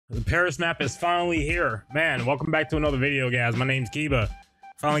The Paris map is finally here. Man, welcome back to another video, guys. My name's Kiba.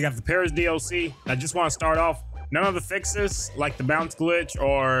 Finally got the Paris DLC. I just want to start off. None of the fixes, like the bounce glitch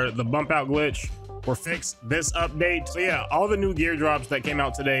or the bump out glitch, were fixed this update. So yeah, all the new gear drops that came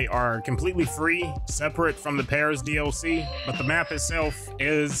out today are completely free, separate from the Paris DLC. But the map itself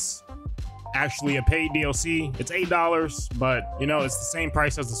is actually a paid DLC. It's $8, but you know, it's the same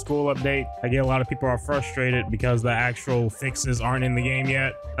price as the school update. I get a lot of people are frustrated because the actual fixes aren't in the game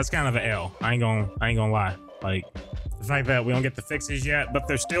yet. That's kind of an L. I ain't gonna lie. Like the fact that we don't get the fixes yet, but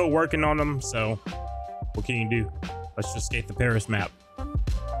they're still working on them. So what can you do? Let's just skate the Paris map.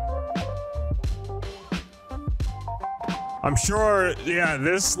 I'm sure, yeah,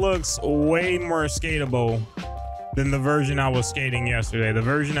 this looks way more skatable than the version I was skating yesterday. The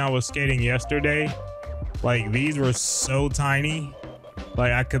version I was skating yesterday, like these were so tiny,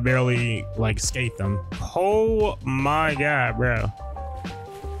 like I could barely like skate them. Oh my god, bro.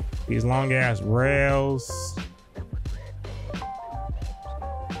 These long ass rails.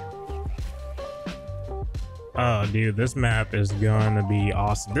 Oh dude, this map is gonna be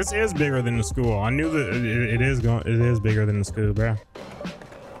awesome. This is bigger than the school. I knew that it is bigger than the school, bro.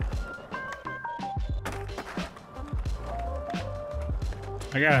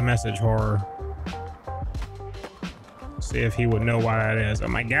 I gotta message Horror. See if he would know why that is. Oh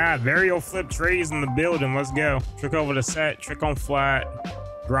my god, Vario flip trees in the building. Let's go. Trick over the set, trick on flat,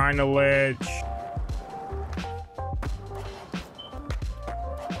 grind the ledge.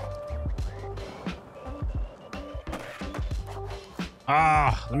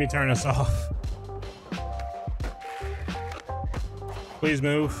 Ah, let me turn this off. Please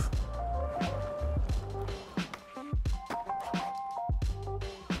move.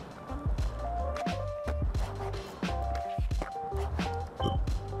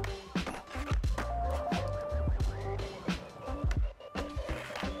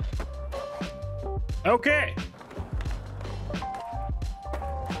 Okay.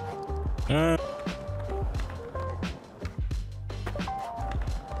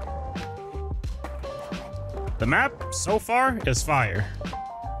 The map so far is fire.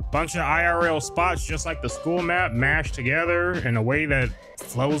 Bunch of IRL spots just like the school map mashed together in a way that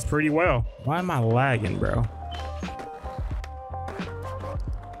flows pretty well. Why am I lagging, bro?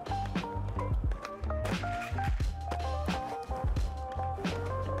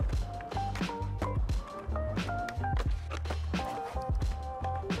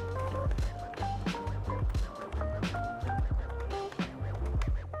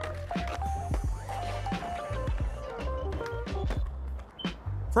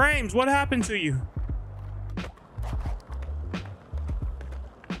 Frames, what happened to you?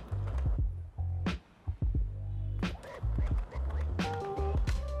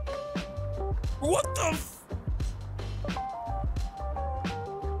 What the f—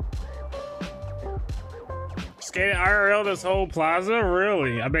 Skating IRL this whole plaza?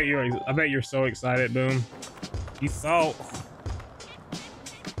 Really? I bet you're so excited, Boom. You thought.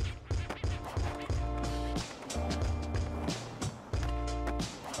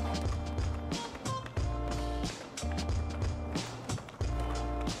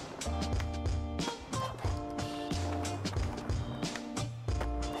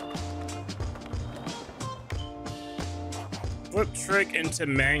 Flip trick into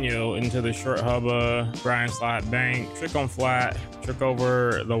manual into the short hubba, grind slide bank, trick on flat, trick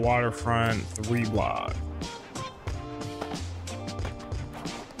over the waterfront, 3 block.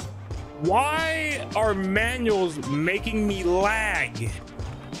 Why are manuals making me lag?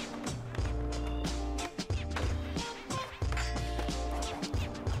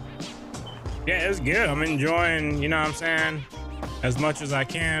 Yeah, it's good. I'm enjoying, you know what I'm saying, as much as I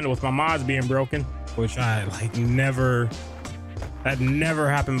can with my mods being broken, which I like never. That never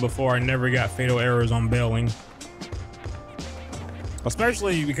happened before. I never got fatal errors on bailing.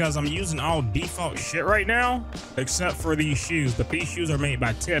 Especially because I'm using all default shit right now, except for these shoes. But these shoes are made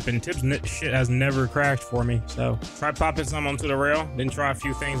by Tip, and Tip's shit has never crashed for me. So try popping some onto the rail, then try a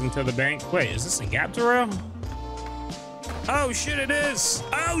few things into the bank. Wait, is this a gap to rail? Oh shit, it is.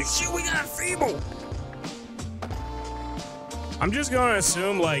 Oh shit, we got a feeble. I'm just gonna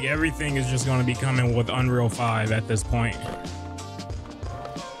assume like everything is just gonna be coming with Unreal 5 at this point.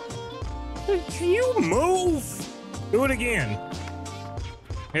 Can you move? Do it again.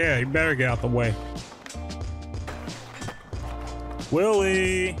 Yeah, you better get out the way.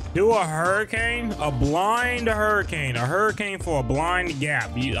 Willie, do a hurricane? A blind hurricane. A hurricane for a blind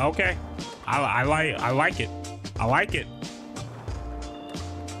gap. Okay. I like it. I like it.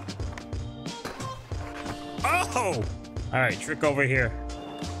 Oh! All right, trick over here.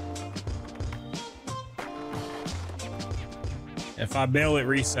 If I bail, it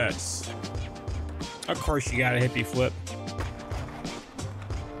resets. Of course, you got a hippie flip.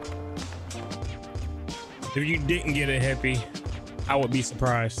 If you didn't get a hippie, I would be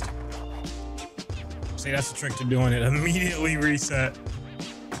surprised. See, that's the trick to doing it. Immediately reset.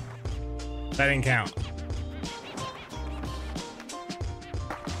 That didn't count.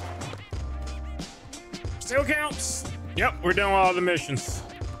 Still counts. Yep, we're done with all the missions.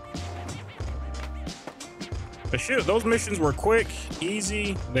 But shit, those missions were quick,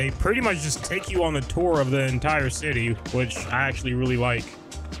 easy. They pretty much just take you on the tour of the entire city, which I actually really like.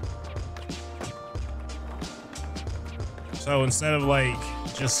 So instead of like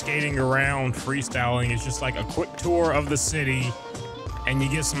just skating around freestyling, it's just like a quick tour of the city and you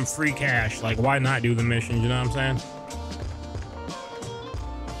get some free cash. Like, why not do the missions, you know what I'm saying?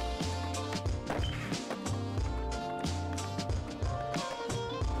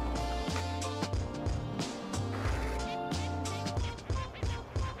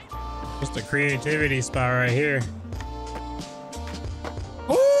 Just a creativity spot right here.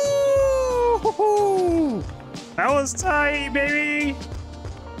 Ooh, that was tight, baby.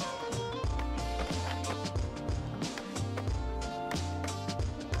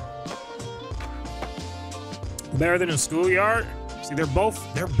 Better than a schoolyard. See, they're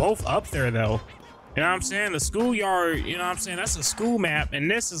both up there though. You know what I'm saying? The schoolyard, you know what I'm saying? That's a school map, and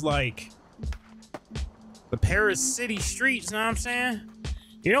this is like the Paris city streets. You know what I'm saying?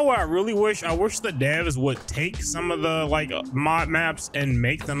 You know what I really wish? I wish the devs would take some of the like mod maps and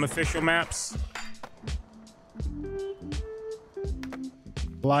make them official maps.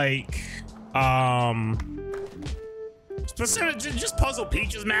 Like, specific, just Puzzle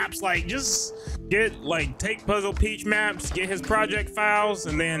Peach's maps. Like, just take Puzzle Peach maps, get his project files,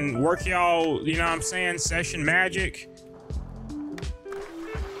 and then work y'all, you know what I'm saying, session magic.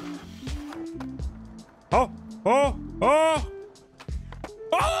 Oh, oh, oh.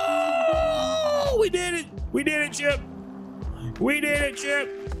 Oh, we did it. We did it, Chip. We did it,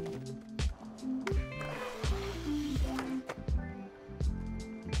 Chip.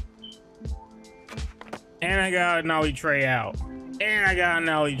 And I got an ollie tray out. And I got an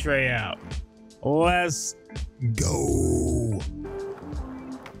ollie tray out. Let's go.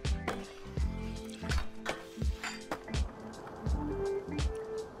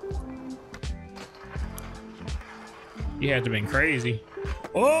 You had to have been crazy.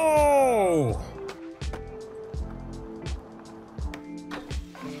 Oh!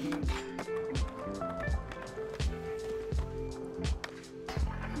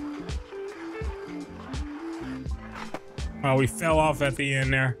 Oh, we fell off at the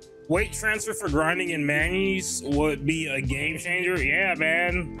end there. Weight transfer for grinding in manuals would be a game changer. Yeah,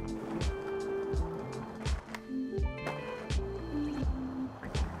 man.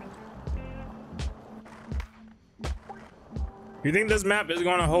 You think this map is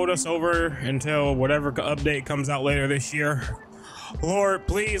going to hold us over until whatever update comes out later this year? Lord,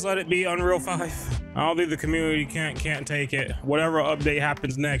 please let it be Unreal 5. I don't think the community can't take it. Whatever update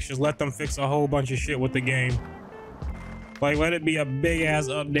happens next, just let them fix a whole bunch of shit with the game. Like, let it be a big ass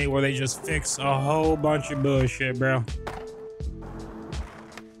update where they just fix a whole bunch of bullshit, bro.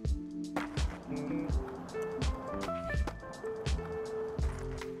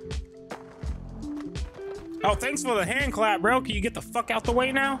 Oh, thanks for the hand clap, bro. Can you get the fuck out the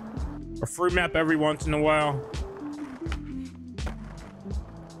way now? A free map every once in a while.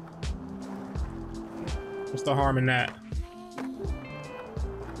 What's the harm in that?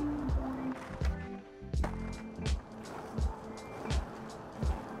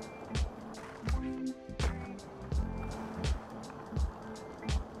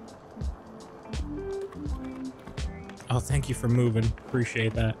 Oh, thank you for moving.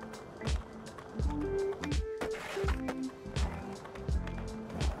 Appreciate that.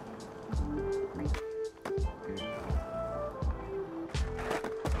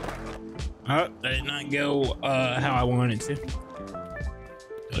 Oh, that did not go how I wanted it to.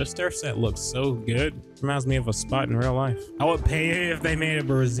 The stair set looks so good. Reminds me of a spot in real life. I would pay it if they made a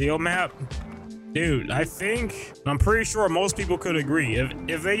Brazil map. Dude, I'm pretty sure most people could agree.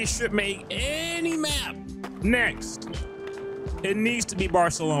 If they should make any map next, it needs to be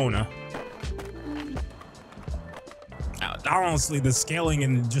Barcelona. Honestly, the scaling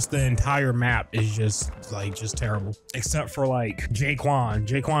in just the entire map is just terrible. Except for like Jaquan.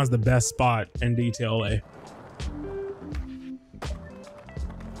 Jaquan's the best spot in DTLA.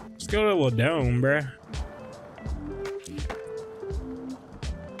 Let's go to the dome, bruh.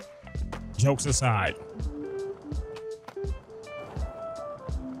 Jokes aside.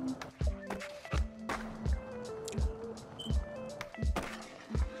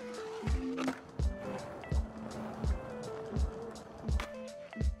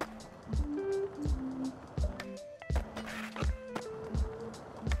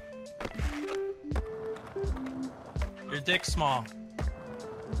 dick small.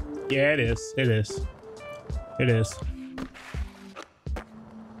 Yeah, it is. It is. It is.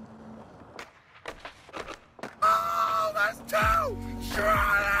 Oh, that's two!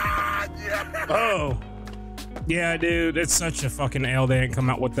 Yeah. Oh. Yeah, dude, it's such a fucking L they didn't come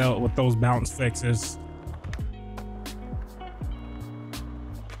out with those bounce fixes.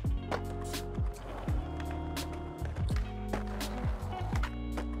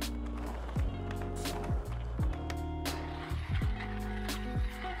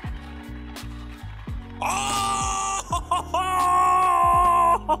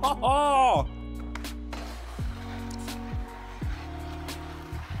 Oh!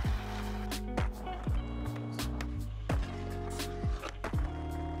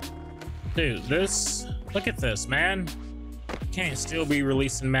 Dude, look at this, man. Can't still be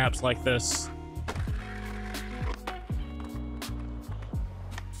releasing maps like this.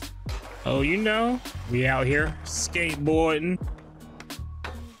 Oh, you know, we out here skateboarding.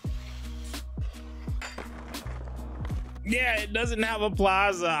 Yeah, it doesn't have a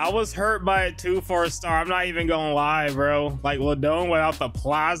plaza. I was hurt by it too for a star. I'm not even gonna lie, bro. Like Ladone without the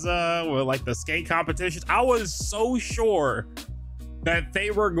plaza with like the skate competitions, I was so sure that they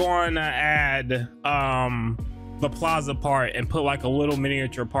were going to add the plaza part and put like a little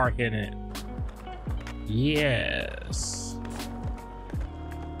miniature park in it. Yes.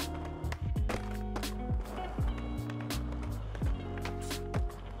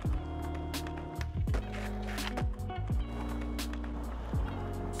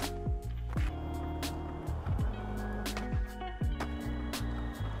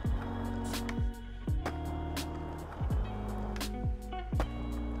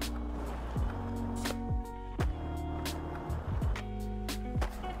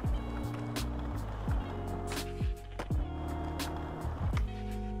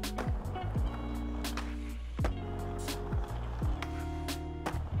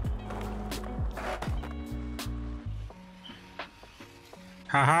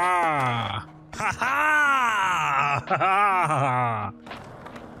 Ha ha! Ha ha! Ha ha!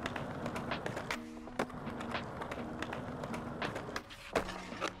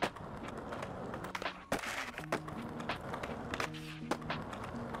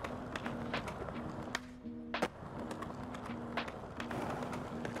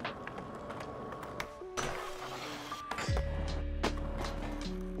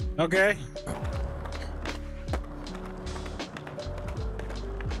 Okay.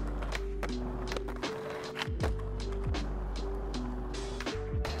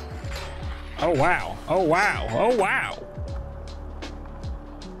 Oh wow, oh wow, oh wow.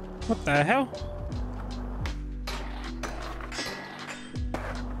 What the hell?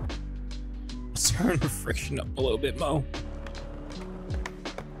 Let's turn the friction up a little bit, Mo.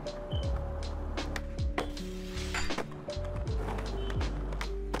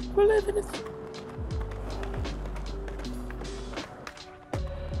 We're living it.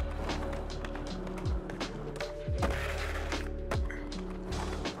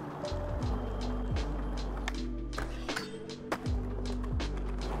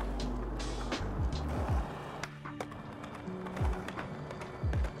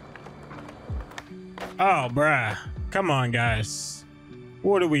 Oh, bruh. Come on, guys.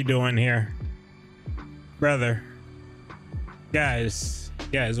 What are we doing here? Brother. Guys,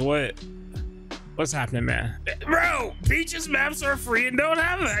 what's happening, man? Bro, Peach's maps are free and don't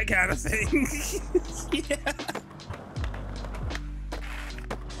have that kind of thing. Yeah.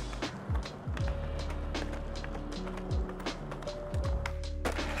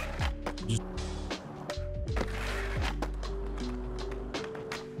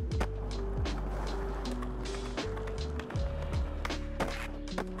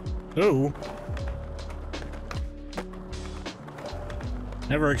 Ooh.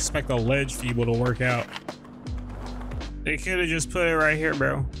 Never expect a ledge feeble to work out. They could have just put it right here,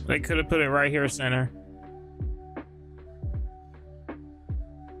 bro. They could have put it right here, center.